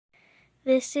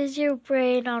This is your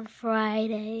brain on fried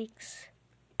eggs.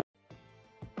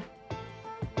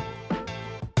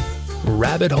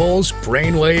 Rabbit holes,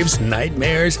 brainwaves,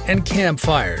 nightmares, and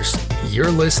campfires.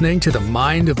 You're listening to the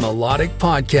Mind of Melodic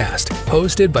podcast,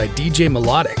 hosted by DJ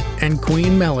Melodic and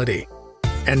Queen Melody.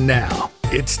 And now,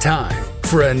 it's time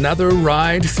for another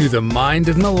ride through the Mind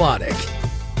of Melodic.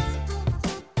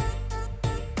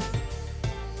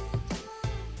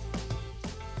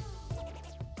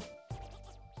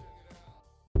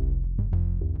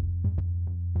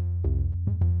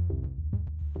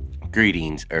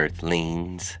 Greetings,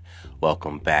 Earthlings.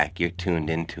 Welcome back. You're tuned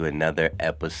into another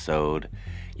episode.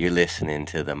 You're listening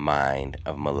to the Mind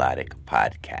of Melodic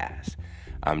podcast.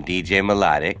 I'm DJ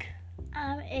Melodic.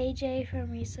 I'm AJ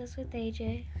from Recess with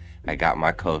AJ. I got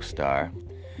my co-star.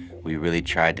 We really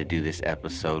tried to do this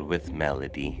episode with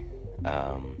Melody.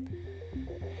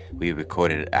 We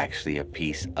recorded actually a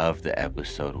piece of the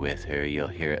episode with her. You'll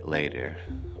hear it later.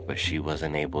 But she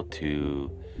wasn't able to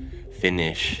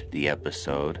finish the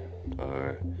episode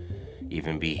or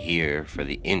even be here for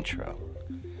the intro.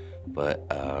 But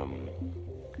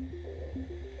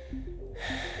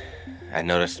I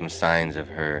noticed some signs of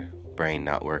her brain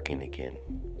not working again,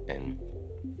 and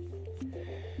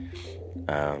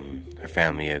her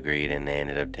family agreed, and they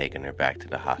ended up taking her back to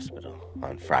the hospital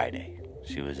on Friday.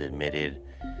 She was admitted.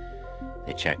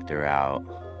 They checked her out.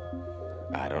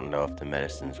 I don't know if the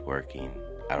medicine's working.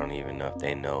 I don't even know if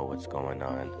they know what's going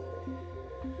on.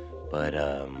 But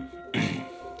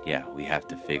yeah, we have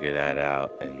to figure that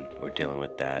out, and we're dealing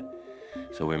with that.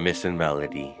 So we're missing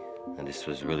Melody, and this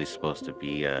was really supposed to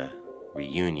be a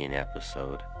reunion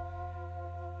episode.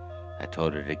 I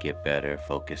told her to get better,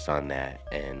 focus on that,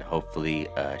 and hopefully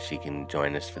she can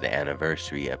join us for the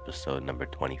anniversary episode number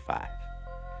 25.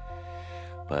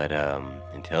 But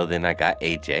until then, I got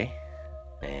AJ,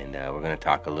 and we're going to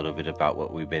talk a little bit about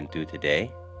what we've been through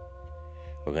today.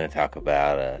 We're going to talk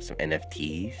about some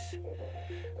NFTs.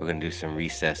 We're going to do some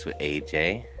recess with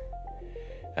AJ.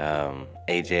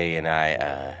 AJ and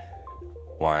I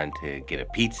wanted to get a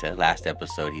pizza. Last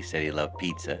episode, he said he loved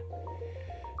pizza.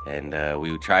 And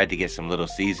we tried to get some Little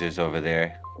Caesars over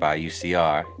there by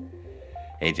UCR.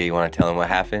 AJ, you want to tell him what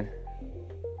happened?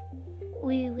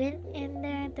 We went in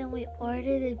there, and then we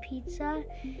ordered a pizza,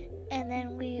 and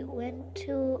then we went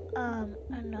to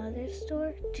another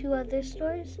store, two other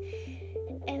stores,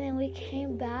 and then we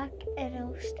came back, and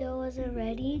it still wasn't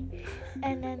ready,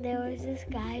 and then there was this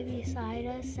guy beside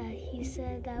us that he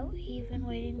said that we've been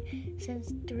waiting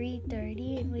since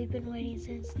 3:30, and we've been waiting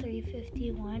since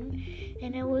 3:51,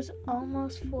 and it was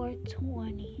almost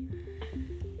 4:20.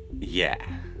 Yeah.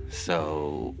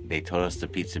 So they told us the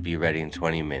pizza be ready in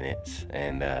 20 minutes,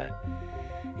 and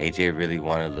AJ really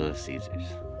wanted Little Caesars,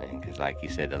 and because like you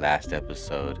said, the last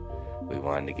episode, we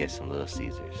wanted to get some Little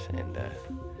Caesars, and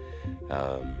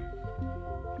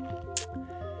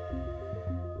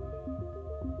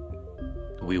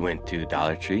we went to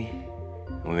Dollar Tree,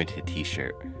 and we went to a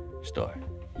t-shirt store,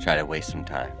 try to waste some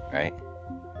time, right?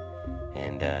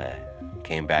 And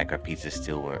came back, our pizzas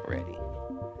still weren't ready.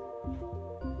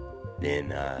 Then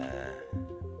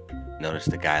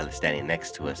noticed the guy standing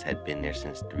next to us had been there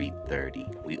since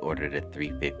 3:30. We ordered at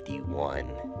 3:51.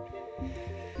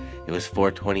 It was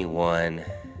 4:21,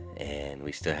 and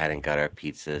we still hadn't got our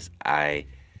pizzas. I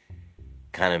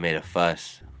kind of made a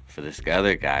fuss for this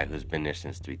other guy who's been there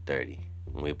since 3:30.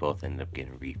 And we both ended up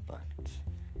getting refunds.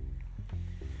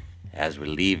 As we're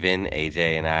leaving,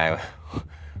 AJ and I,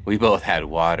 we both had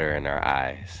water in our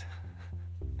eyes.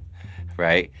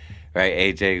 Right? Right,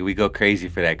 AJ? We go crazy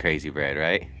for that crazy bread,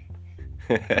 right?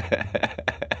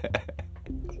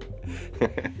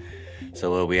 So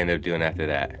what we end up doing after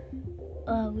that?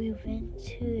 We went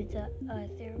to the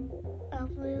other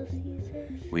Little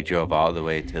Caesars. We drove all the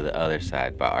way to the other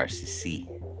side by RCC,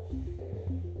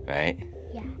 right?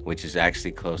 Yeah. Which is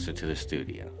actually closer to the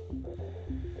studio.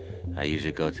 I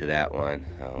usually go to that one.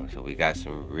 So we got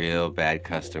some real bad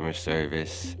customer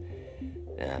service.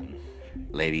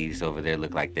 Ladies over there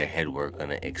look like their head were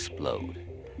gonna explode.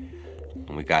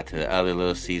 When we got to the other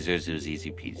Little Caesars, it was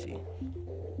easy peasy.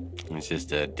 It's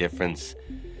just a difference,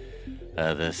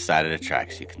 the side of the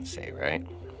tracks, you can say, right?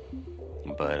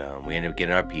 But we ended up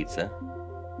getting our pizza.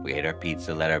 We ate our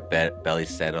pizza, let our belly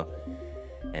settle,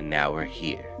 and now we're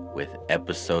here with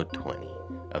episode 20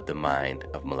 of the Mind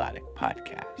of Melodic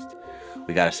podcast.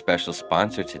 We got a special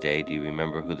sponsor today. Do you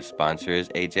remember who the sponsor is,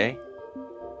 AJ?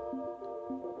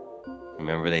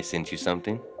 Remember they sent you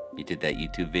something? You did that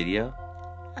YouTube video?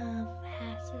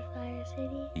 Pacifier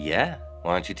City. Yeah.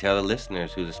 Why don't you tell the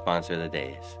listeners who the sponsor of the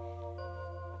day is?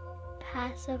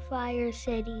 Pacifier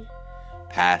City.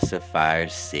 Pacifier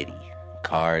City.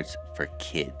 Cards for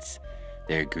kids.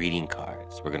 They're greeting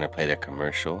cards. We're going to play their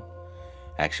commercial.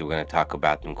 Actually, we're going to talk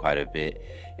about them quite a bit.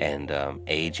 And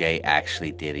AJ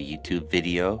actually did a YouTube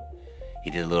video.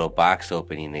 He did a little box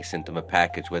opening. They sent him a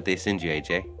package. What'd they send you,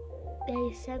 AJ?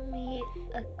 They sent me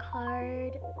a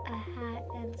card, a hat,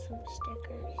 and some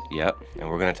stickers. Yep, and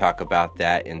we're going to talk about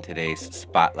that in today's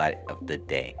Spotlight of the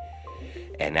Day.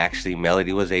 And actually,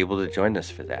 Melody was able to join us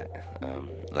for that.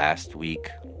 Last week,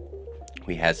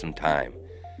 we had some time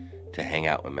to hang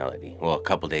out with Melody. Well, a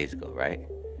couple days ago, right?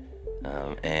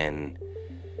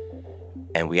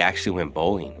 And we actually went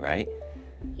bowling, right?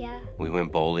 Yeah. We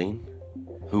went bowling.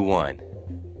 Who won?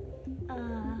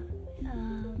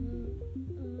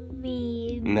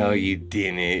 Me. No, you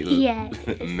didn't. Yes.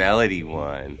 Melody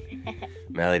won.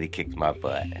 Melody kicked my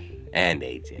butt. And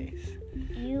AJ's.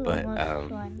 You But,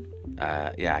 almost won.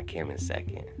 Yeah, I came in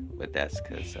second. But that's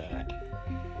because,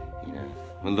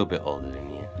 I'm a little bit older than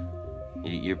you.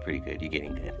 You're pretty good. You're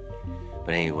getting good.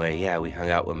 But anyway, yeah, we hung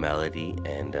out with Melody,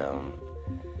 and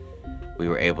we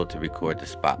were able to record the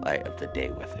Spotlight of the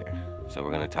Day with her. So we're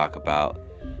going to talk about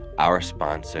our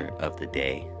sponsor of the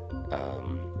day,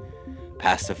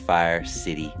 Pacifier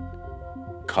City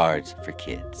Cards for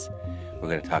Kids. We're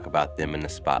going to talk about them in the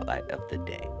Spotlight of the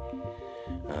Day.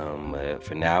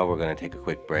 For now, we're going to take a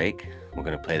quick break. We're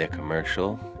going to play their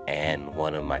commercial and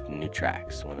one of my new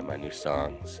tracks, one of my new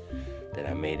songs that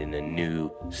I made in the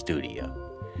new studio.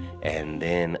 And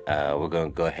then we're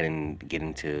going to go ahead and get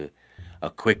into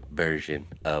a quick version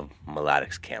of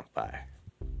Melodic's Campfire.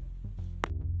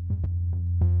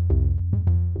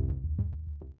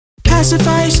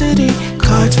 Pacifier City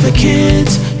Cards for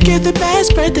Kids. Get the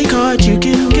best birthday card you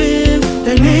can give.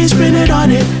 Their names printed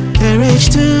on it, their age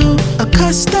too. A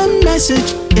custom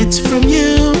message, it's from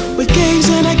you. With games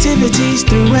and activities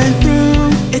through and through.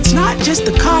 It's not just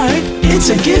a card, it's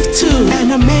a gift too.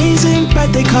 An amazing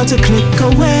birthday card's a click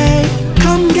away.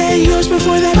 Come get yours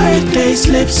before their birthday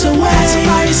slips away.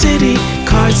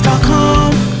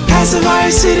 PacifierCityCards.com.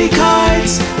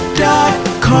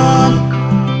 PacifierCityCards.com.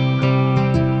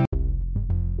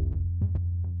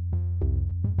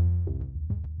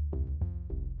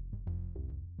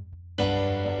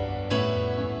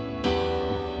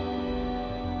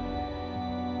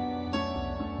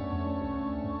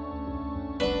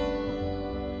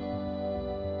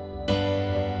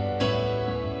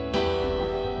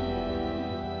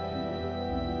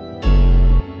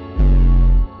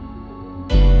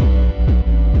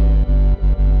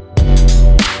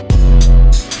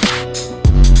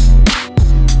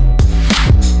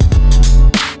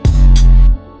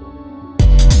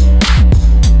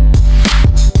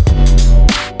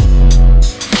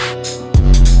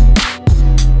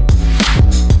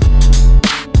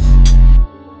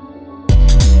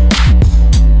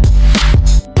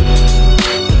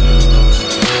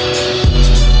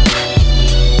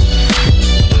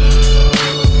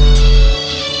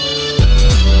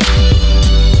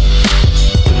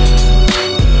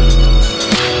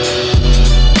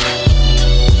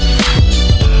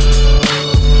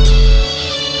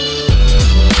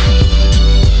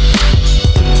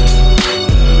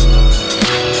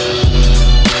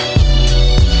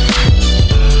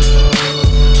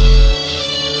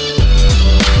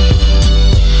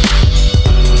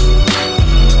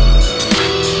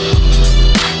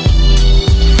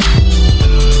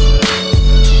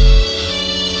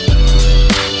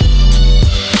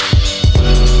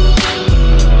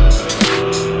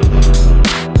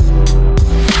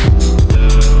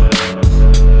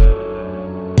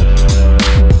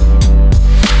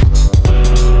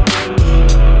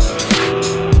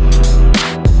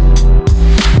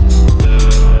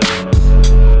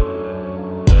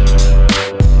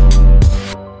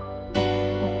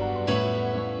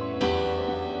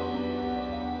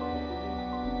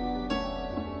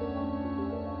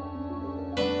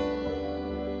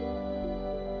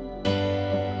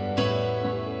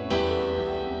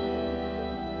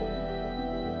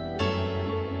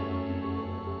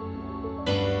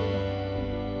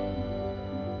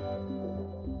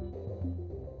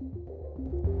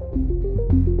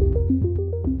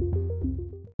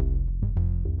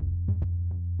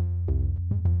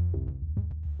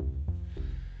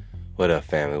 What up,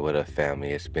 family? What up, family?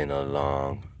 It's been a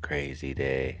long, crazy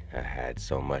day. I had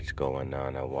so much going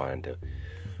on. I wanted to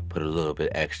put a little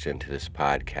bit extra into this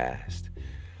podcast.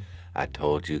 I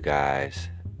told you guys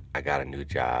I got a new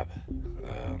job,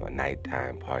 a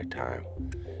nighttime, part-time,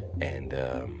 and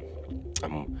I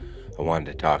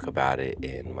wanted to talk about it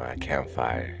in my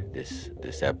campfire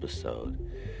this episode,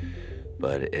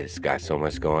 but it's got so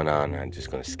much going on. I'm just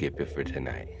gonna skip it for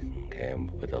tonight. Okay, I'm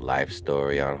gonna put a life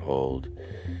story on hold,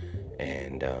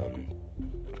 and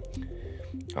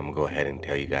I'm going to go ahead and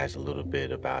tell you guys a little bit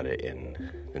about it in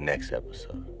the next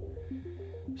episode.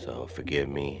 So forgive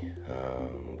me,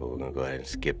 but we're going to go ahead and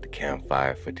skip the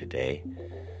campfire for today.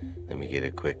 Let me get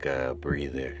a quick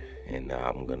breather, and now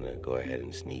I'm going to go ahead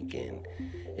and sneak in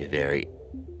a very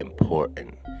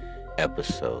important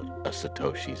episode of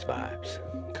Satoshi's Vibes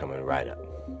coming right up.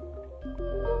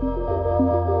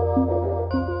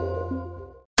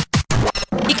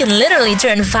 You can literally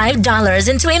turn $5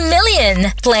 into $1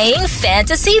 million playing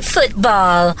fantasy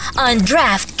football on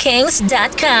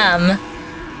DraftKings.com.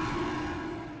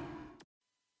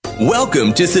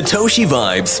 Welcome to Satoshi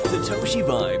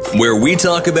Vibes, where we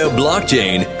talk about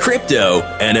blockchain, crypto,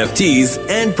 NFTs,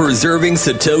 and preserving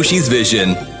Satoshi's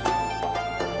vision.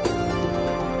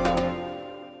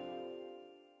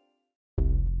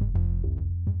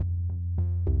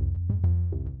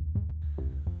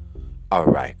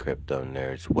 Alright, crypto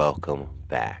nerds, welcome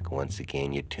back. Once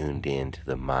again, you're tuned in to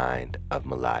the Mind of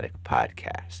Melodic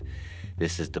podcast.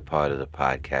 This is the part of the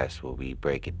podcast where we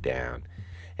break it down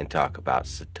and talk about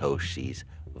Satoshi's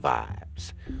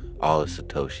vibes. All of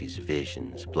Satoshi's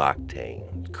visions,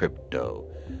 blockchain, crypto,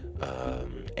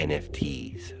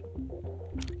 NFTs,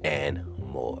 and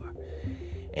more.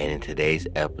 And in today's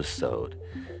episode,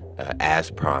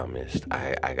 as promised,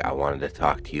 I wanted to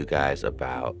talk to you guys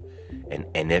about an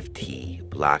NFT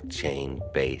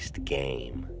blockchain-based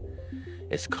game.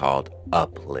 It's called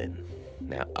Upland.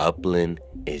 Now, Upland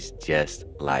is just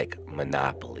like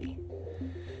Monopoly.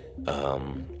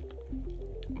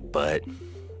 But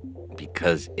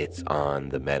because it's on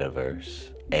the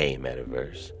metaverse,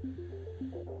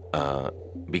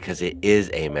 because it is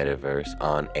a metaverse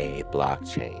on a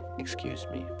blockchain,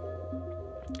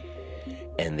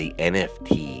 and the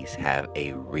NFTs have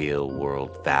a real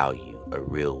world value, a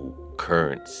real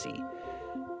currency,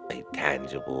 a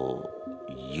tangible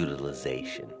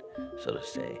utilization, so to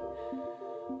say.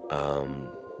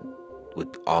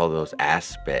 With all those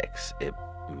aspects, it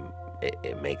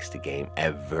makes the game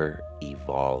ever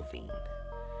evolving.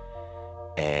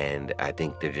 And I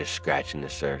think they're just scratching the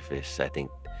surface. I think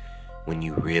when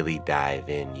you really dive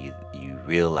in, you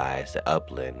realize that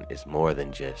Upland is more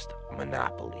than just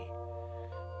Monopoly.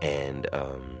 And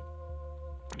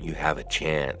you have a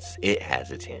chance, it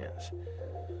has a chance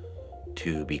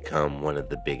to become one of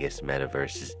the biggest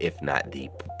metaverses, if not the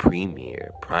primary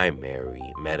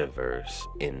metaverse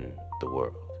in the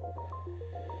world.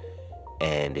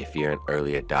 And if you're an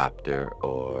early adopter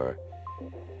or,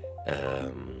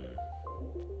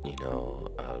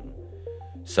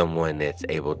 someone that's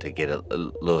able to get a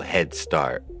little head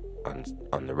start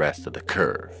on the rest of the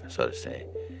curve, so to say,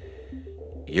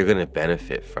 you're going to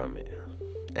benefit from it.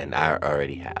 And I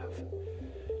already have.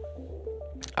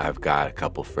 I've got a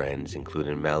couple friends,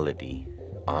 including Melody,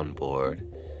 on board.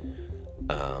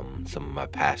 Some of my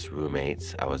past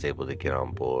roommates, I was able to get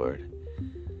on board.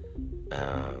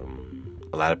 A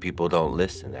lot of people don't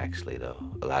listen, actually, though.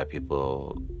 A lot of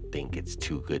people think it's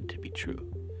too good to be true.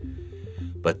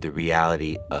 But the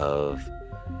reality of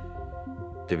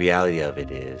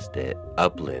it is that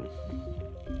Upland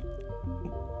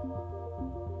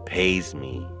pays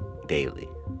me daily.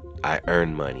 I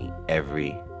earn money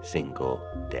every single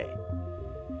day.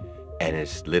 And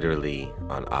it's literally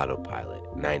on autopilot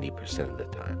 90% of the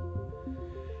time.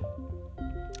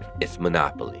 It's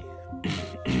Monopoly.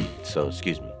 So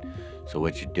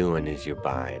what you're doing is you're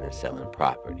buying and selling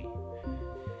property.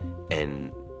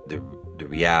 And the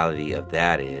reality of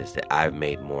that is that I've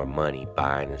made more money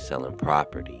buying and selling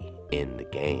property in the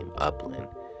game Upland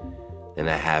than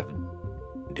I have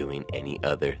doing any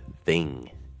other thing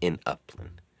in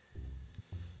Upland.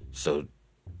 So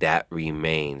that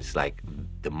remains, like,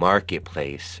 the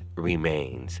marketplace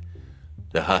remains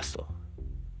the hustle.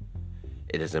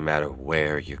 It doesn't matter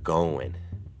where you're going,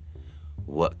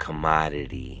 what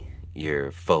commodity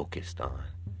you're focused on.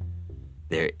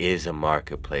 There is a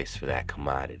marketplace for that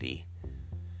commodity.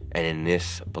 And in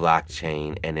this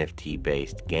blockchain NFT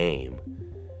based game,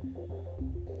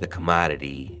 the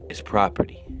commodity is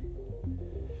property.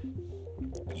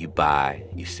 You buy,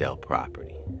 you sell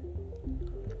property.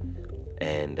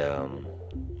 And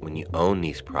when you own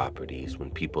these properties,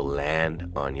 when people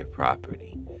land on your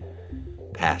property,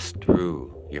 pass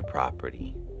through your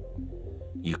property,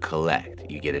 you collect,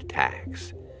 you get a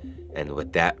tax. And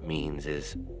what that means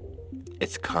is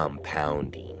it's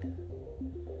compounding.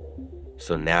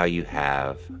 So now you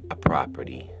have a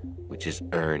property which is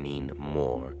earning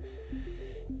more,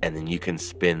 and then you can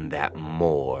spend that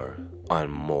more on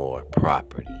more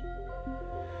property.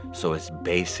 So it's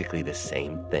basically the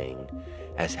same thing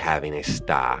as having a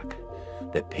stock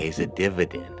that pays a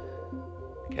dividend,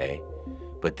 okay?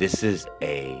 But this is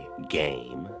a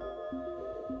game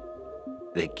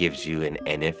that gives you an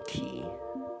NFT,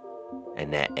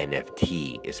 and that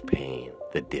NFT is paying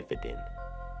the dividend.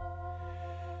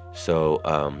 So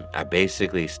I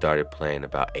basically started playing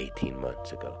about 18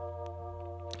 months ago.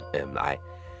 And I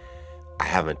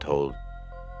haven't told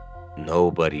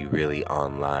nobody really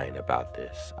online about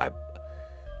this. I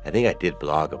think I did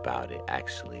blog about it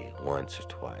actually once or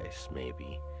twice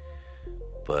maybe.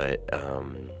 But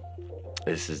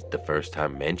this is the first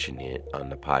time mentioning it on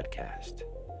the podcast.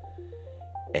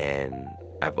 And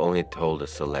I've only told a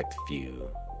select few.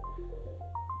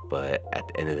 But at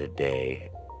the end of the day,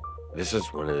 this is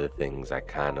one of the things I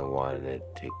kind of wanted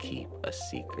to keep a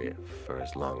secret for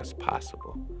as long as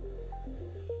possible.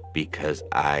 Because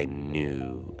I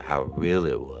knew how real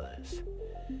it was.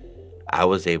 I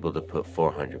was able to put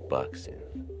 $400 in.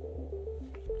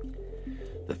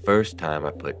 The first time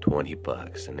I put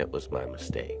 $20, and it was my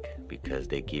mistake. Because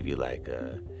they give you like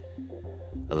a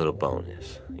little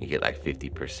bonus. You get like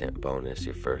 50% bonus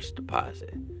your first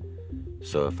deposit.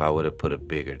 So if I would have put a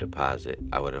bigger deposit,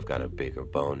 I would have got a bigger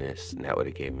bonus, and that would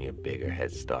have gave me a bigger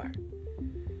head start.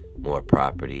 More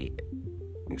property,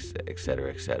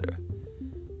 etc., etc.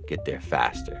 Get there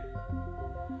faster.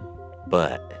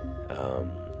 But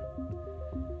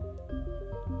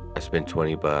I spent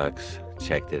 $20,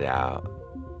 checked it out,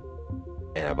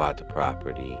 and I bought the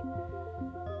property.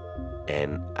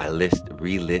 And I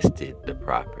relisted the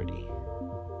property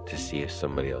to see if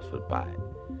somebody else would buy it.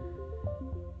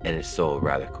 And it sold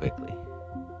rather quickly.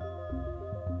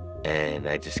 And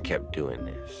I just kept doing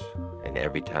this. And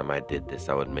every time I did this,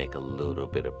 I would make a little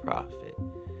bit of profit.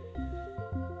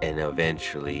 And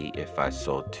eventually, if I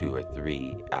sold 2 or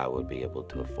 3, I would be able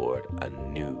to afford a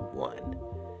new one.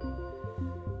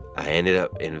 I ended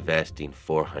up investing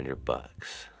 $400.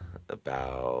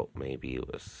 About, maybe it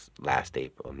was last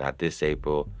April. Not this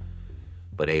April,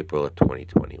 but April of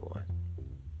 2021.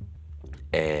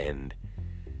 And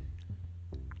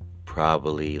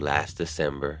probably last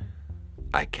December,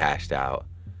 I cashed out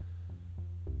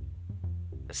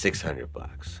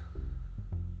 $600.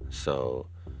 So,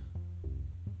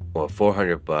 well,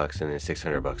 $400 and then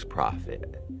 $600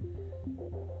 profit.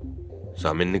 So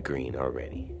I'm in the green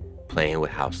already, playing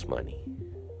with house money.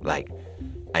 Like,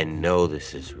 I know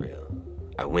this is real.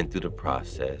 I went through the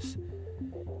process.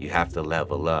 You have to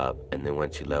level up, and then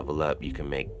once you level up, you can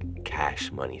make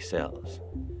cash money sales.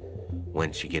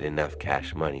 Once you get enough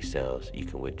cash money sales, you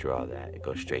can withdraw that. It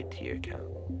goes straight to your account.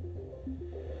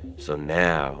 So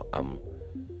now I'm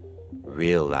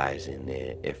realizing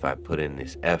that if I put in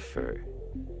this effort,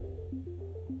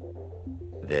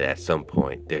 that at some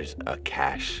point there's a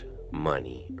cash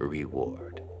money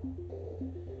reward.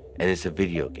 And it's a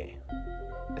video game.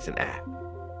 It's an app.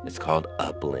 It's called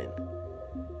Upland.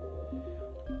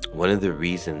 One of the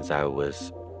reasons I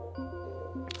was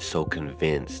so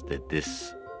convinced that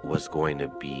this was going to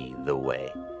be the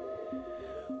way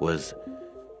was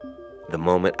the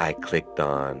moment I clicked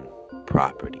on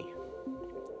property.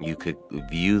 You could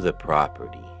view the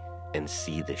property and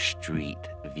see the street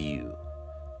view.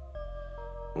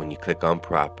 When you click on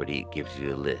property, it gives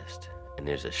you a list, and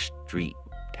there's a street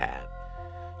tab.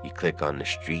 You click on the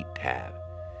street tab,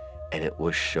 and it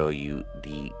will show you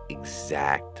the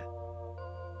exact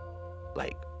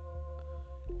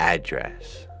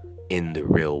address in the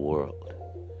real world.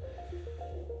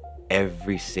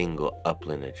 Every single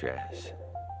Upland address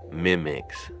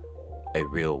mimics a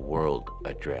real world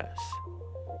address.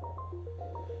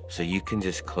 So you can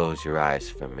just close your eyes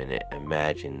for a minute.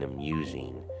 Imagine them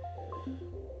using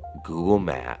Google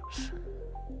Maps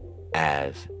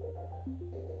as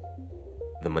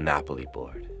the Monopoly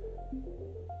board.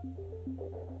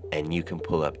 And you can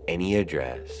pull up any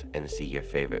address and see your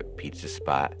favorite pizza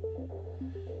spot,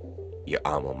 your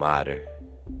alma mater,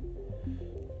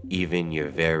 even your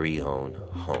very own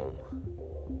home.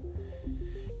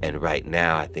 And right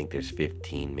now, I think there's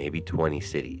 15, maybe 20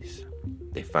 cities.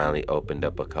 They finally opened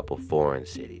up a couple foreign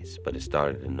cities, but it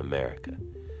started in America.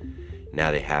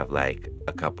 Now they have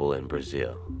a couple in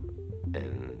Brazil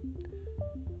and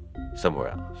somewhere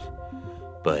else.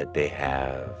 But they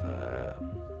have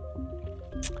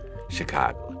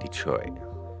Chicago, Detroit,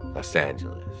 Los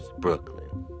Angeles,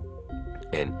 Brooklyn.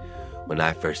 And when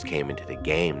I first came into the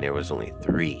game, there was only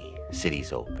 3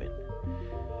 cities open.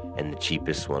 And the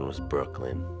cheapest one was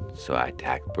Brooklyn, so I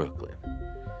attacked Brooklyn.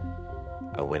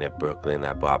 I went at Brooklyn,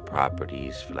 I bought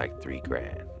properties for like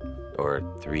 $3,000, or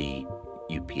 3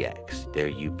 UPX. Their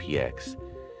UPX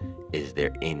is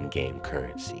their in-game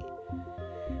currency.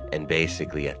 And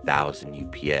basically 1,000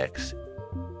 UPX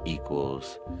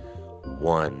equals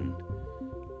 $1,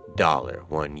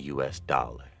 $1 US.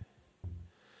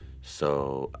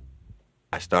 So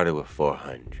I started with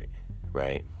 400.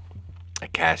 right? I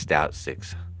cashed out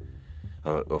 6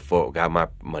 or 4, got my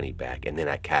money back, and then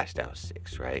I cashed out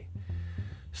 6, right?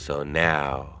 So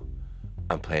now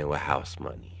I'm playing with house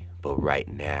money. But right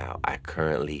now I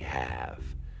currently have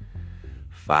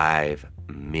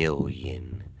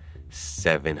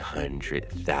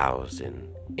 $5,700,000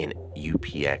 in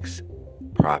UPX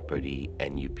property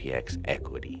and UPX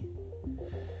equity.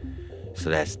 So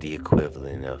that's the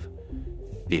equivalent of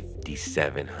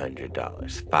 $5,700,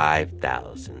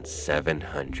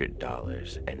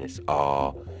 $5,700, and it's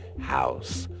all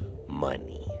house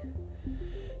money.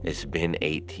 It's been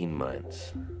 18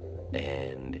 months,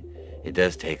 and it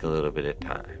does take a little bit of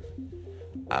time.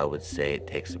 I would say it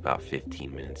takes about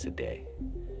 15 minutes a day,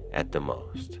 at the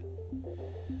most.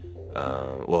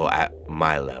 Well, at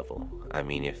my level. I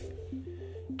mean, if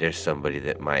there's somebody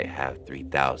that might have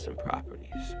 3,000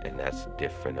 properties, and that's a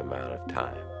different amount of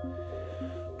time.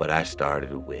 But I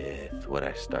started with, what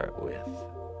I start with,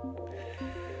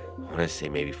 I want to say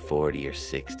maybe 40 or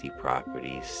 60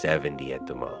 properties, 70 at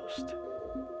the most.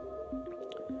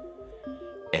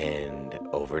 And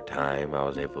over time, I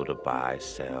was able to buy,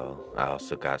 sell. I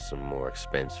also got some more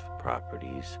expensive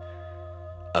properties,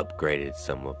 upgraded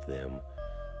some of them.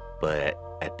 But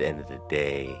at the end of the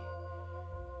day,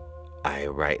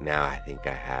 right now, I think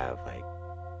I have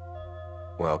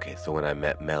so when I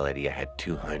met Melody, I had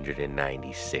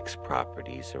 296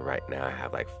 properties, and right now I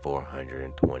have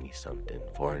 420 something,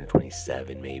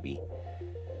 427 maybe.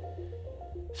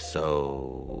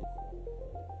 So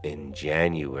in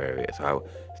January, so I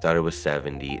started with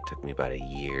 70. It took me about a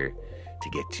year to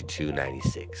get to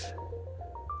 296,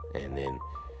 and then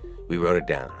we wrote it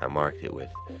down. I marked it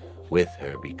with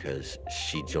her because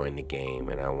she joined the game,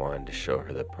 and I wanted to show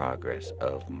her the progress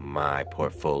of my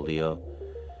portfolio,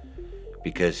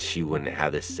 because she wouldn't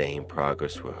have the same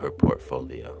progress with her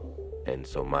portfolio. And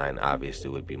so mine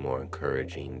obviously would be more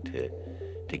encouraging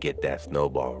to get that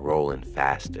snowball rolling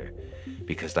faster,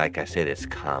 because like I said, it's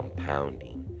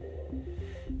compounding.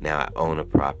 Now I own a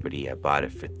property, I bought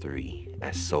it for 3, I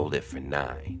sold it for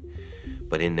 9.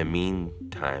 But in the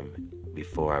meantime,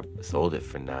 before I sold it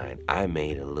for 9, I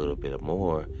made a little bit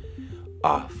more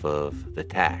off of the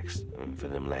tax for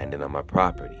them landing on my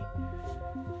property.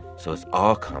 So it's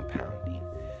all compounding.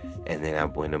 And then I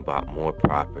went and bought more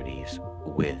properties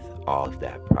with all of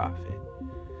that profit.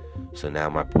 So now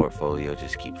my portfolio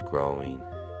just keeps growing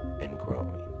and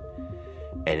growing.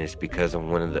 And it's because I'm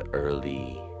one of the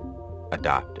early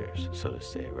adopters, so to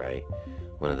say, right?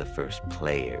 One of the first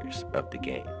players of the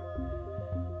game.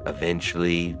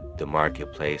 Eventually, the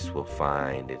marketplace will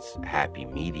find its happy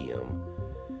medium,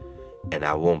 and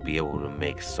I won't be able to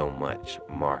make so much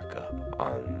markup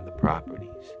on the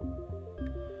properties.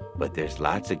 But there's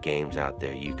lots of games out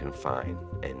there you can find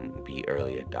and be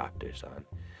early adopters on.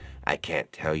 I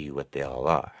can't tell you what they all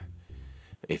are.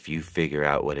 If you figure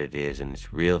out what it is and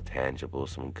it's real tangible,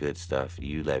 some good stuff,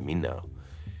 you let me know.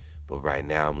 But right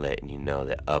now I'm letting you know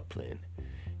that Upland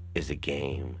is a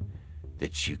game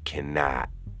that you cannot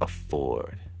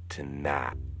afford to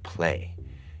not play.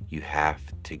 You have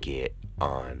to get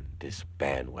on this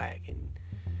bandwagon.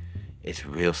 It's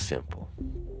real simple.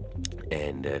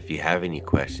 And if you have any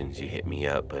questions, you hit me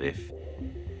up. But if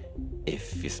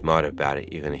you're smart about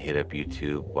it, you're going to hit up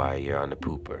YouTube while you're on the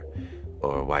pooper,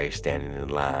 or while you're standing in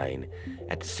line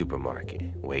at the supermarket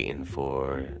waiting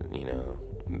for,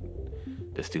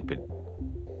 the stupid...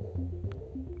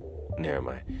 Never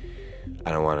mind.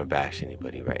 I don't want to bash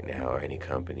anybody right now, or any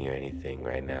company or anything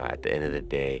right now. At the end of the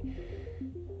day,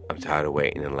 I'm tired of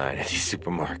waiting in line at these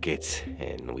supermarkets,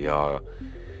 and we all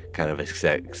kind of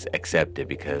accept it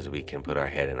because we can put our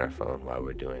head in our phone while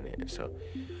we're doing it. So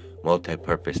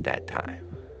multi-purpose that time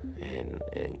and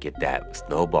get that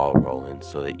snowball rolling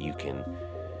so that you can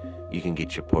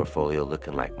get your portfolio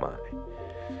looking like mine.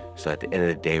 So at the end of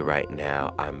the day right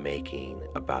now, I'm making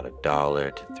about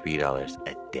 $1 to $3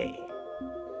 a day,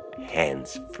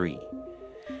 hands free.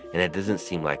 And that doesn't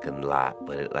seem like a lot,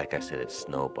 but like I said, it's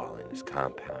snowballing, it's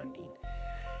compounding.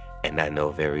 And I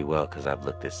know very well, because I've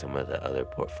looked at some of the other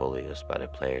portfolios by the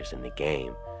players in the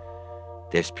game,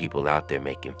 there's people out there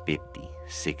making $50,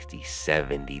 $60,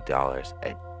 $70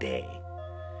 a day.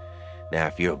 Now,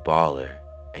 if you're a baller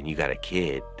and you got a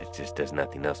kid that just does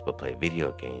nothing else but play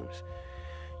video games,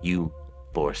 you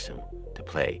force him to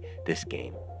play this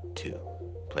game too.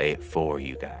 Play it for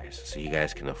you guys, so you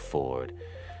guys can afford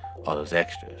all those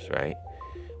extras, right?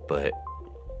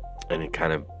 And it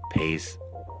kind of pays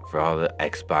for all the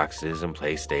Xboxes and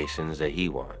PlayStations that he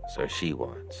wants or she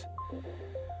wants.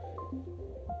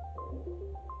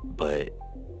 But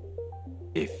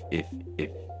if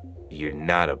you're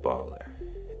not a baller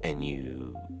and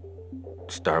you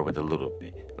start with a little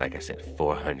bit. Like I said,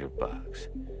 $400.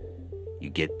 You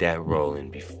get that rolling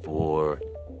before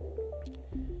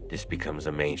this becomes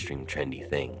a mainstream trendy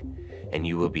thing, and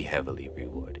you will be heavily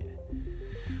rewarded.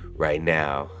 Right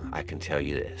now, I can tell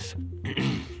you this.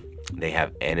 They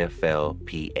have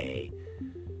NFLPA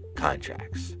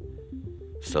contracts.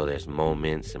 So there's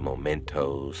moments and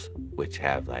mementos which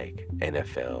have like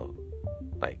NFL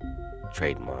like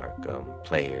trademark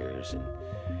players, and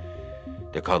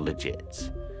they're called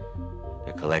legits.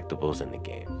 They're collectibles in the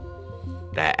game.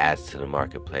 That adds to the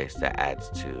marketplace. That adds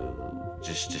to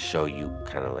just to show you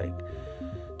kind of like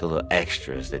the little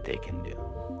extras that they can do.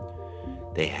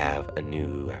 They have a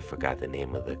new, I forgot the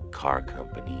name of the car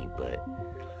company, but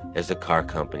there's a car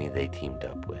company they teamed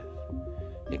up with.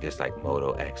 I think it's like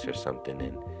Moto X or something,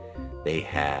 and they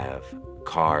have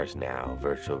cars now,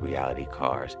 virtual reality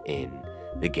cars in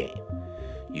the game.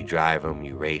 You drive them,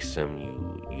 you race them,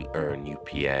 you earn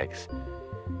UPX.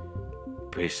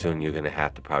 Pretty soon you're going to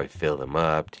have to probably fill them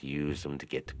up to use them to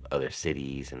get to other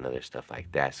cities and other stuff like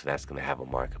that. So that's going to have a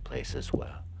marketplace as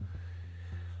well.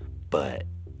 But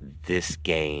this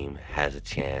game has a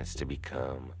chance to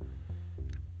become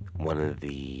one of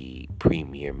the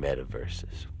premier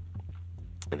metaverses.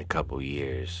 In a couple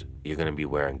years, you're going to be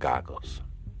wearing goggles,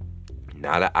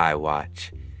 not an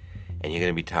iWatch, and you're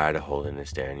going to be tired of holding and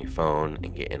staring at your phone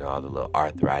and getting all the little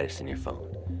arthritis in your phone.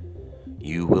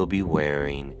 You will be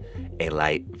wearing a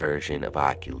light version of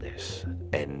Oculus,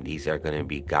 and these are going to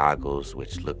be goggles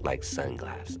which look like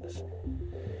sunglasses.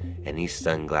 And these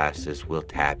sunglasses will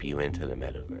tap you into the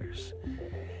metaverse.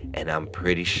 And I'm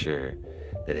pretty sure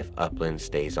that if Upland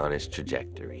stays on its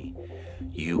trajectory,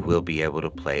 you will be able to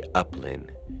play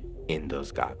Upland in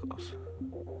those goggles.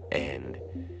 And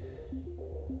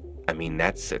I mean,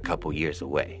 that's a couple years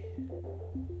away.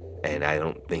 And I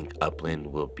don't think Upland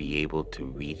will be able to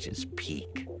reach its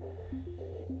peak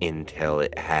until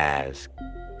it has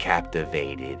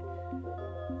captivated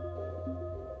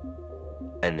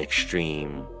an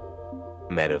extreme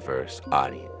metaverse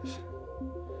audience,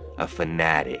 a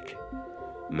fanatic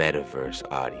metaverse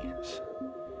audience,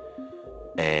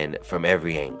 and from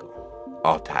every angle,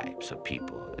 all types of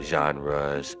people,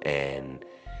 genres and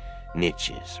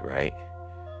niches, right?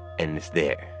 And it's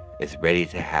there. It's ready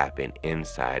to happen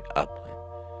inside Upland,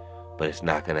 but it's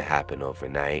not going to happen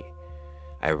overnight.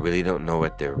 I really don't know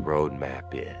what their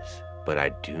roadmap is, but I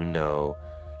do know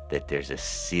that there's a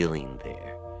ceiling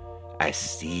there. I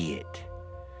see it.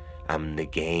 I'm the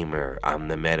gamer. I'm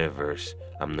the metaverse.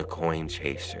 I'm the coin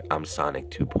chaser. I'm Sonic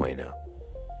 2.0.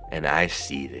 And I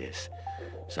see this,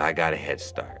 so I got a head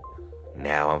start.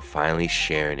 Now I'm finally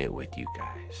sharing it with you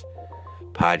guys.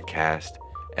 Podcast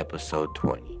episode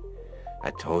 20.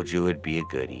 I told you it'd be a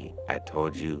goodie. I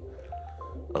told you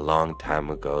a long time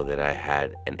ago that I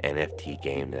had an NFT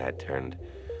game that I turned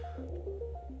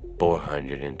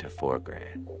 400 into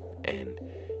 $4,000. And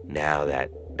now that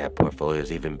portfolio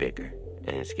is even bigger.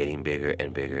 And it's getting bigger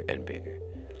and bigger and bigger.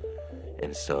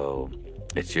 And so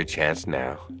it's your chance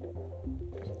now.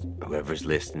 Whoever's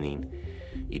listening,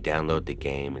 you download the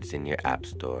game. It's in your app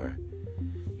store.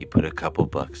 You put a couple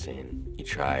bucks in. You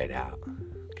try it out.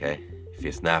 Okay? If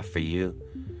it's not for you,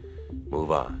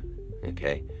 move on.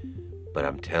 Okay? But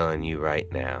I'm telling you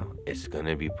right now, it's going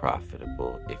to be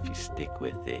profitable if you stick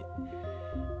with it.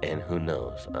 And who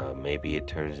knows, maybe it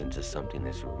turns into something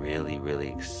that's really, really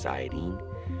exciting,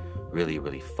 really,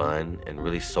 really fun, and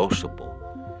really sociable.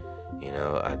 You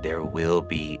know, there will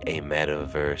be a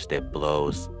metaverse that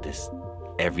blows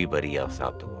everybody else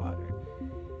out the water.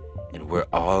 And we're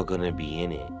all going to be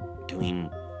in it, doing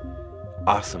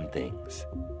awesome things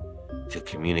to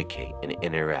communicate and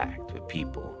interact with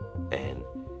people and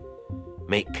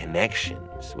make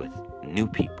connections with new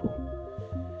people,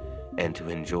 and to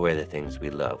enjoy the things we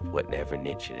love, whatever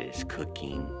niche it is.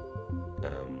 Cooking,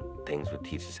 things will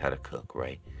teach us how to cook,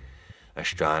 right?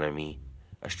 Astrology,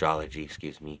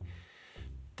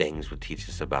 things will teach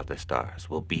us about the stars.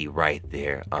 We'll be right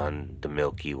there on the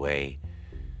Milky Way,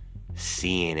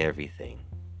 seeing everything,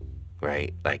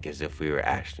 right? Like as if we were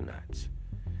astronauts.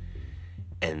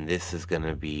 And this is going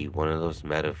to be one of those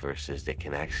metaverses that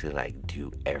can actually like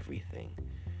do everything.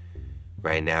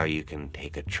 Right now you can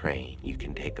take a train, you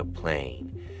can take a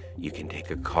plane, you can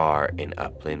take a car in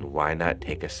Upland. Why not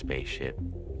take a spaceship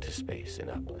to space in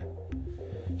Upland?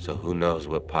 So who knows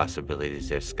what possibilities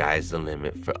there. Sky's the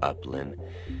limit for Upland.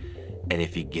 And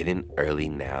if you get in early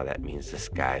now, that means the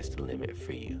sky's the limit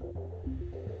for you.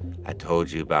 I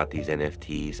told you about these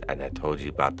NFTs, and I told you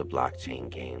about the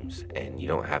blockchain games, and you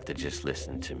don't have to just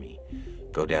listen to me.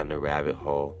 Go down the rabbit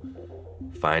hole,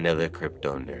 find other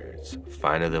crypto nerds,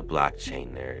 find other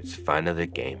blockchain nerds, find other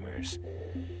gamers.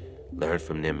 learn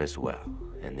from them as well.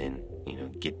 And then,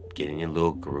 get in your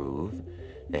little groove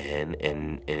and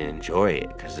enjoy it,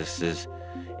 because this is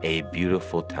a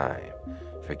beautiful time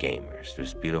for gamers.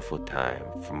 There's beautiful time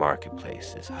for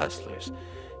marketplaces, hustlers,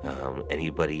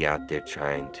 anybody out there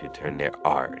trying to turn their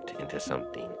art into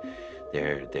something,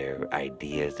 their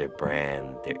ideas, their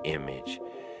brand, their image.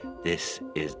 This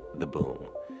is the boom.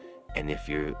 And if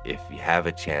you have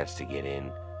a chance to get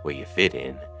in where you fit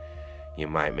in, you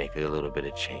might make a little bit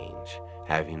of change,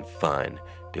 having fun,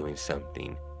 doing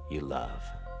something you love.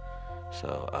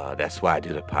 So that's why I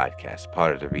do the podcast.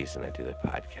 Part of the reason I do the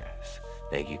podcast.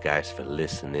 Thank you guys for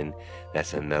listening.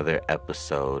 That's another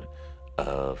episode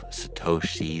of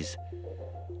Satoshi's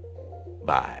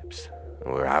Vibes,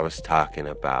 where I was talking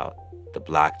about the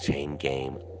blockchain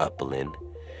game Upland,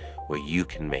 where you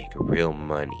can make real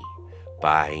money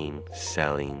buying,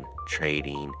 selling,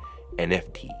 trading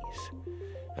NFTs.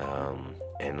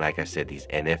 And like I said, these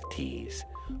NFTs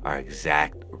are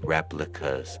exact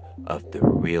replicas of the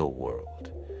real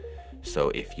world. So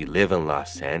if you live in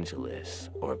Los Angeles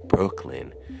or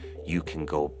Brooklyn, you can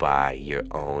go buy your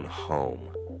own home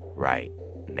right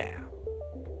now.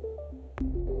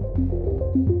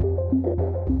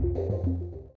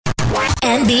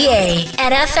 NBA,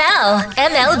 NFL,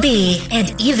 MLB,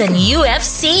 and even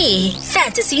UFC.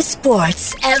 Fantasy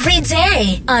sports every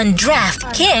day on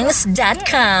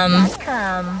DraftKings.com.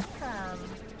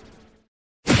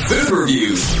 Food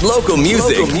reviews, local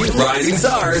music, rising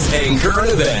stars, and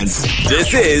current events.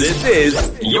 This is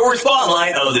your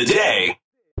Spotlight of the Day.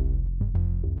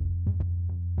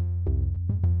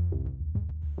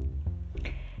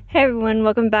 Hey everyone,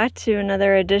 welcome back to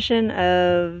another edition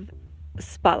of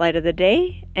Spotlight of the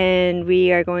Day, and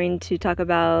we are going to talk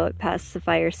about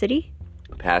Pacifier City.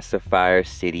 Pacifier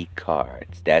City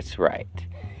Cards, that's right.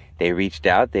 They reached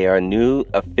out. They are a new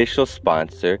official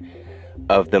sponsor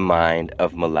of the Mind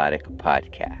of Melodic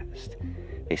podcast.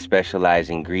 They specialize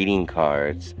in greeting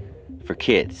cards for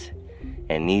kids,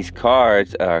 and these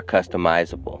cards are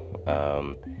customizable.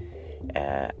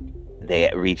 They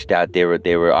reached out. They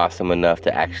were awesome enough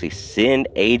to actually send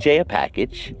AJ a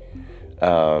package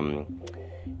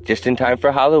just in time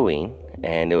for Halloween,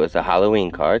 and it was a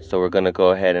Halloween card. So we're gonna go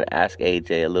ahead and ask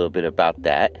AJ a little bit about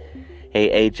that.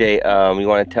 Hey AJ, you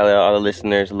want to tell all the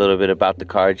listeners a little bit about the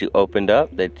cards you opened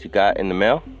up that you got in the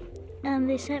mail?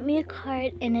 They sent me a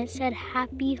card and it said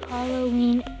Happy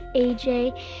Halloween,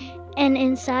 AJ. And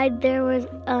inside there was,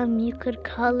 you could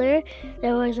color.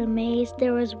 There was a maze,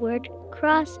 there was word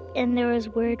cross, and there was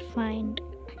word find.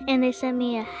 And they sent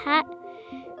me a hat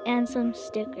and some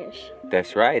stickers.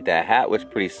 That's right. That hat was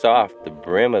pretty soft. The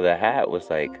brim of the hat was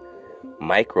like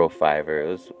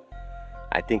microfiber.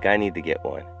 I think I need to get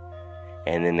one.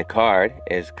 And then the card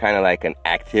is kind of like an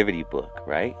activity book,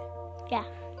 right? Yeah.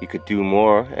 You could do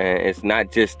more, and it's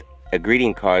not just a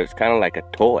greeting card. It's kind of like a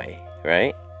toy,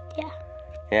 right? Yeah.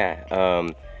 Yeah.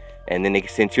 And then they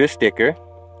sent you a sticker,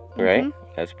 right?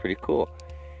 Mm-hmm. That's pretty cool.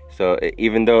 So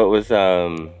even though it was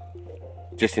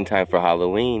just in time for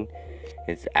Halloween,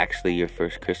 it's actually your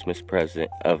first Christmas present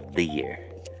of the year.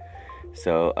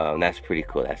 So that's pretty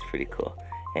cool. That's pretty cool.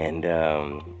 And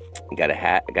got a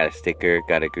hat, got a sticker,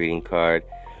 got a greeting card.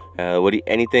 What do you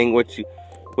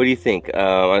think?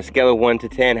 On a scale of 1 to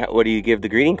 10, what do you give the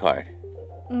greeting card?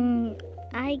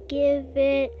 I give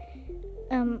it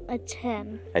a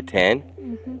 10. A 10?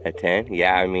 Mm-hmm. A 10?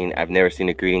 Yeah, I mean, I've never seen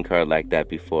a greeting card like that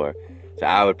before. So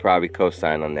I would probably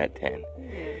co-sign on that 10.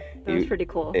 That was pretty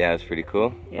cool. Yeah, that's pretty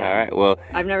cool. Yeah. All right, well...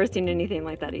 I've never seen anything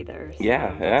like that either. So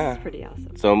yeah. That's pretty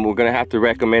awesome. So we're going to have to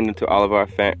recommend it to all of our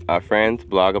friends,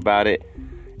 blog about it.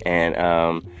 And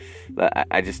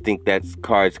I just think that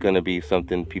card's going to be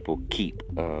something people keep.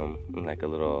 Like a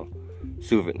little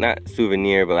not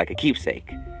souvenir, but like a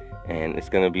keepsake. And it's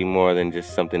going to be more than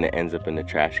just something that ends up in the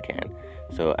trash can.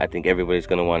 So I think everybody's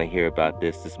going to want to hear about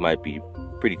this. This might be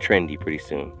pretty trendy pretty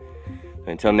soon.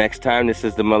 Until next time, this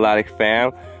is the Melodic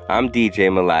Fam. I'm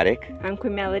DJ Melodic. I'm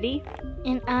Queen Melody.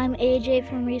 And I'm AJ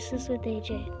from Recess with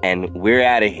AJ. And we're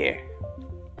out of here.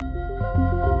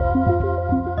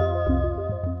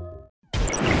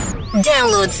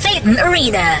 Download Phaeton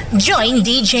Arena. Join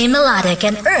DJ Melodic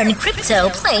and earn crypto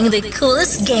playing the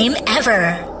coolest game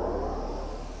ever.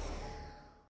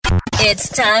 It's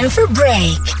time for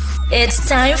break. It's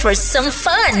time for some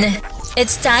fun.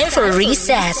 It's time for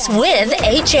Recess with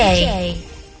AJ.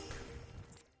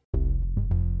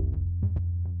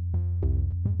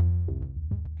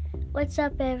 What's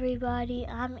up, everybody?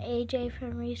 I'm AJ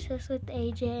from Recess with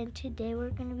AJ, and today we're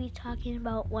going to be talking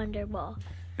about Wonder Ball.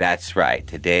 That's right.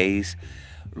 Today's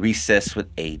Recess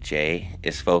with AJ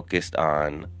is focused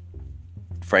on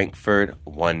Frankfurt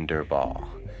Wonder Ball.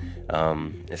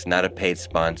 It's not a paid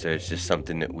sponsor. It's just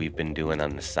something that we've been doing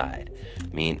on the side.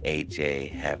 Me and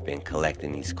AJ have been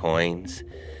collecting these coins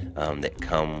that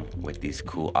come with these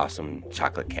cool, awesome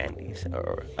chocolate candies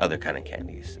or other kind of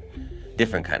candies,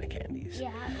 different kind of candies.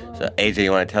 Yeah. Well, So AJ,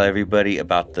 you want to tell everybody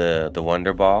about the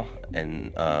Wonder Ball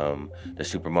and the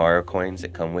Super Mario coins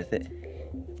that come with it?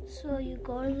 so you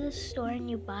go to the store and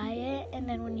you buy it, and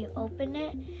then when you open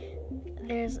it,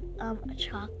 there's a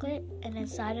chocolate, and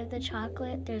inside of the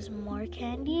chocolate there's more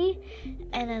candy,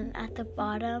 and then at the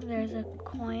bottom there's a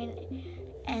coin,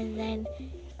 and then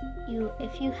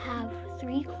if you have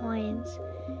 3 coins,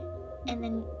 and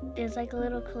then there's like a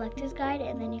little collector's guide,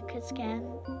 and then you could scan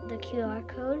the QR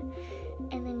code,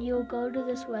 and then you'll go to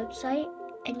this website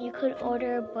and you could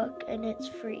order a book and it's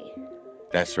free.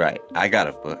 That's right. I got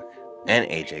a book, and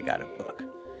AJ got a book.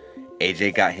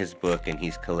 AJ got his book and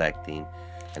he's collecting,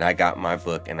 and I got my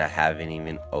book and I haven't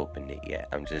even opened it yet.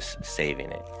 I'm just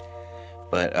saving it.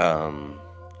 But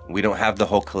we don't have the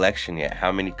whole collection yet.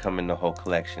 How many come in the whole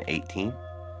collection? 18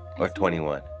 or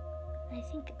 21? I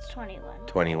think it's 21.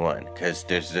 21, because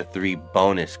there's the 3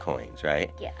 bonus coins,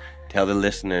 right? Yeah. Tell the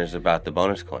listeners about the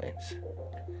bonus coins.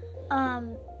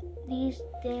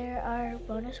 There are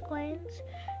bonus coins.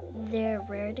 They're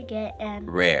rare to get, and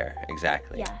Rare,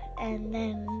 exactly. yeah, and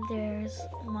then there's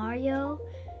Mario,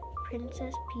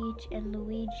 Princess Peach, and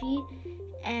Luigi,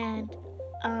 and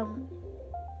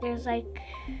there's like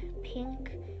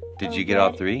pink. Did or you get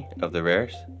all red. 3 of the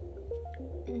rares?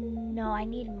 No, I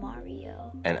need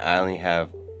Mario. And I only have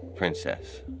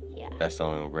Princess. Yeah. That's the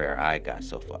only rare I got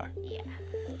so far. Yeah.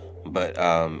 But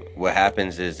what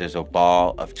happens is there's a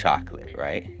ball of chocolate,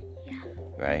 right? Yeah.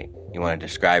 Right? You want to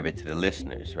describe it to the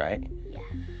listeners, right? Yeah.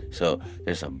 So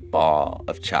there's a ball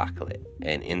of chocolate,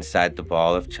 and inside the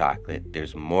ball of chocolate,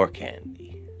 there's more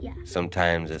candy. Yeah.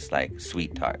 Sometimes it's like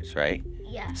sweet tarts, right?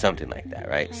 Yeah. Something like that,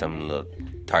 right? Some little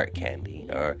tart candy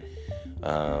or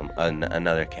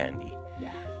another candy.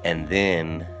 Yeah. And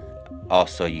then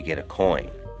also you get a coin.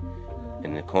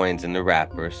 And the coin's in the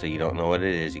wrapper, so you don't know what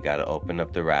it is. You got to open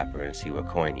up the wrapper and see what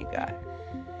coin you got.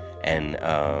 And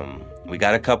we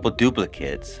got a couple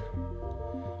duplicates,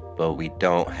 but we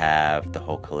don't have the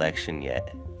whole collection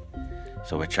yet.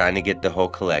 So we're trying to get the whole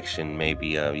collection. Maybe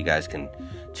you guys can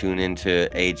tune into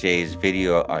AJ's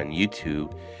video on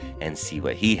YouTube and see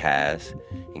what he has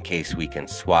in case we can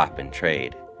swap and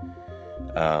trade.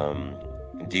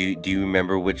 Do you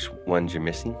remember which ones you're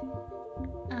missing?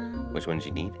 Which ones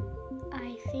you need?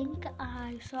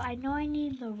 I know I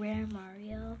need the rare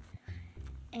Mario,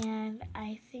 and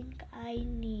I think I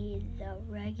need the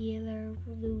regular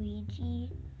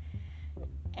Luigi,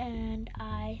 and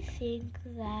I think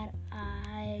that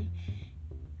I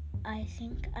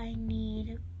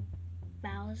need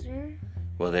Bowser.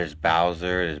 Well, there's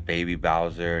Bowser, there's Baby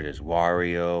Bowser, there's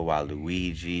Wario,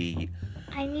 Waluigi,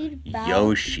 I need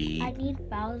Yoshi. I need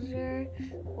Bowser,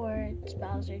 or it's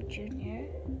Bowser Jr.,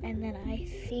 and then I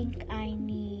think I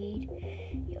need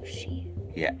Yoshi.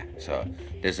 Yeah, so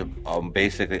there's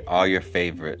basically all your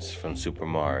favorites from Super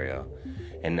Mario.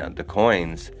 And the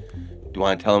coins, do you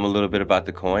want to tell them a little bit about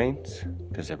the coins?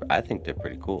 Because I think they're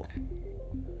pretty cool.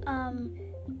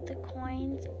 The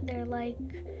coins, they're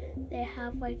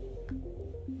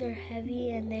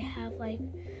heavy and they have like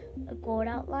a gold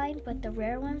outline, but the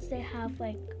rare ones, they have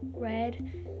like red,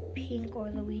 pink, or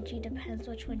Luigi, depends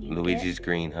which one you Luigi's get.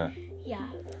 green, huh? Yeah.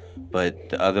 But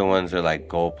the other ones are like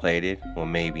gold-plated. Well,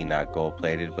 maybe not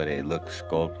gold-plated, but it looks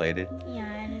gold-plated. Yeah,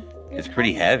 and It's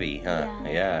pretty heavy, huh?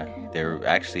 Yeah. They're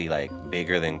actually like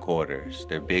bigger than quarters.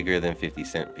 They're bigger than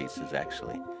 50-cent pieces,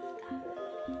 actually.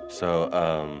 So,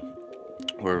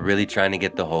 we're really trying to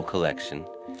get the whole collection.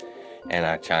 And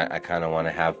I kind of want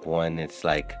to have one that's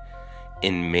like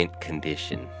in mint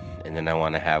condition. And then I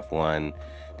want to have one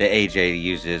that AJ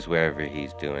uses wherever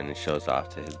he's doing and shows off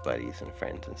to his buddies and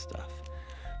friends and stuff.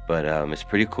 But it's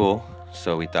pretty cool.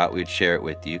 So we thought we'd share it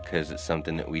with you because it's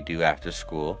something that we do after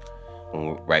school,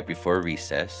 right before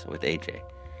recess with AJ.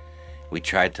 We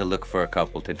tried to look for a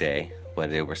couple today, but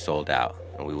they were sold out.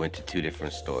 And we went to 2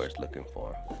 different stores looking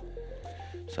for them.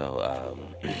 So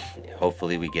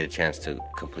hopefully we get a chance to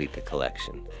complete the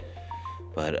collection.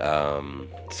 But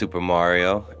Super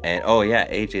Mario, and oh yeah,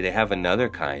 AJ, they have another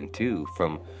kind too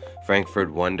from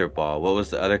Frankfurt Wonder Ball. What was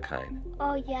the other kind?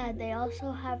 Oh yeah, they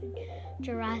also have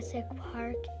Jurassic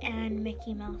Park and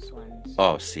Mickey Mouse ones.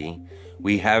 Oh, see,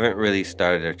 we haven't really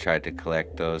started or tried to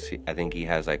collect those. I think he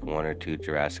has like 1 or 2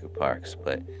 Jurassic Parks,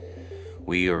 but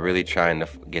we are really trying to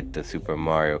get the Super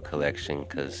Mario collection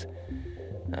because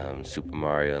Super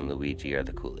Mario and Luigi are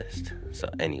the coolest. So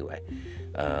anyway,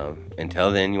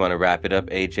 Until then, you want to wrap it up,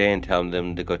 AJ, and tell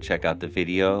them to go check out the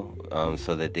video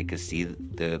so that they can see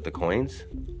the coins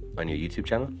on your YouTube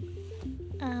channel?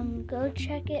 Go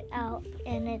check it out,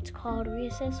 and it's called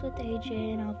Recess with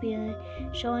AJ, and I'll be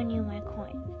showing you my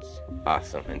coins.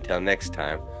 Awesome. Until next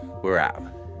time, we're out.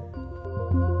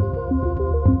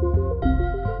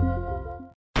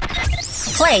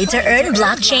 Play to earn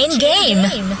blockchain game.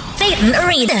 Phaeton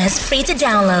Arena is free to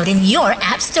download in your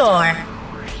app store.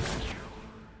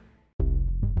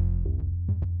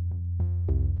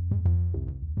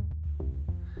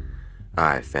 All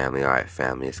right, family.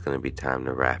 It's going to be time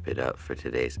to wrap it up for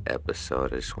today's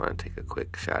episode. I just want to take a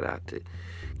quick shout out to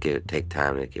take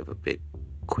time to give a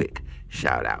quick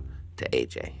shout out to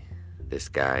AJ. This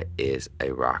guy is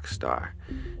a rock star,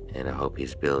 and I hope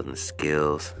he's building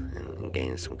skills and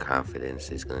gaining some confidence.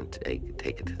 He's going to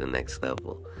take it to the next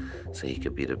level so he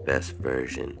could be the best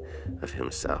version of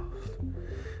himself.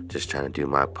 Just trying to do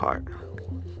my part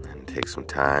and take some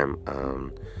time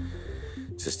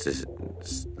just to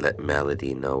let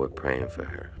Melody know we're praying for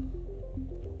her.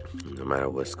 No matter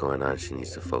what's going on, she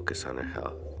needs to focus on her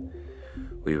health.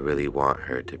 We really want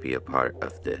her to be a part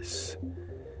of this,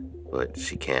 but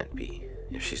she can't be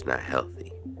if she's not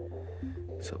healthy.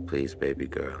 So please, baby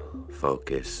girl,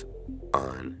 focus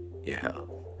on your health.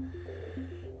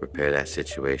 Repair that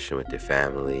situation with your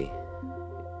family.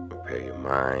 Repair your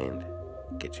mind.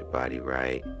 Get your body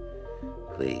right.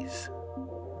 Please.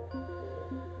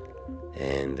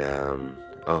 And,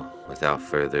 without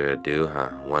further ado,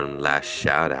 one last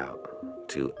shout out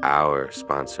to our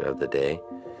sponsor of the day,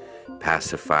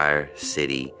 Pacifier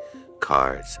City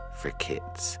Cards for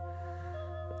Kids.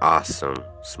 Awesome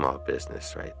small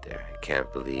business right there. I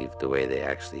can't believe the way they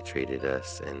actually treated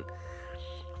us and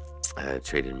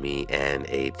treated me and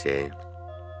AJ.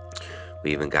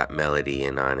 We even got Melody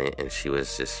in on it, and she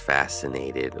was just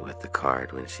fascinated with the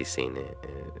card when she seen it,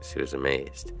 and she was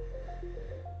amazed.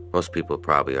 Most people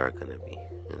probably are going to be.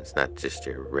 It's not just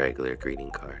your regular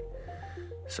greeting card.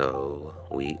 So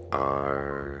we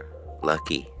are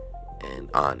lucky and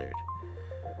honored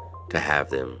to have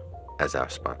them as our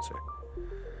sponsor.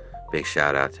 Big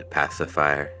shout out to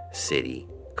Pacifier City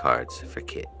Cards for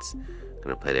Kids. I'm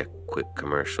going to play their quick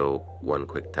commercial one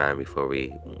quick time before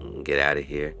we get out of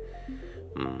here.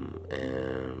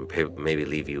 And maybe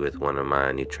leave you with one of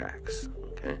my new tracks.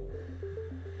 Okay?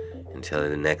 Until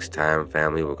the next time,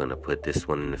 family, we're going to put this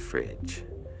one in the fridge.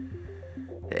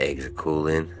 The eggs are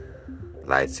cooling,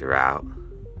 lights are out,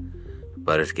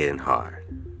 butter's getting hard,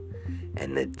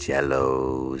 and the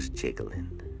jello's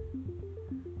jiggling.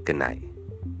 Good night.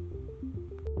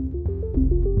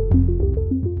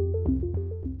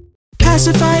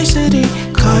 Pacifier City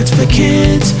Cards for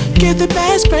Kids. Get the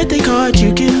best birthday card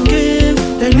you can give.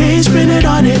 Their name's printed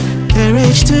on it, their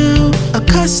age too. A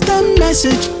custom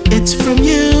message, it's from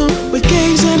you. With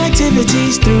games and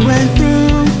activities through and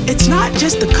through. It's not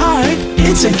just a card,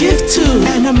 it's a gift too.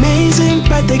 An amazing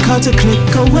birthday card to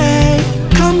click away.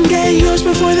 Come get yours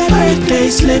before that birthday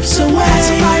slips away.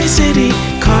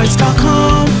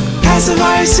 PacifierCityCards.com.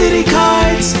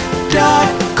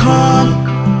 PacifierCityCards.com.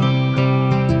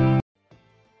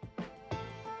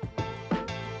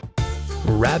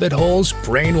 Rabbit holes,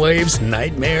 brainwaves,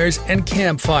 nightmares, and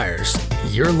campfires.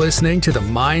 You're listening to the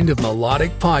Mind of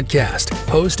Melodic podcast,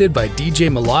 hosted by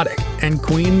DJ Melodic and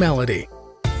Queen Melody.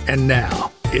 And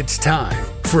now, it's time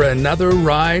for another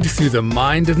ride through the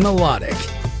Mind of Melodic.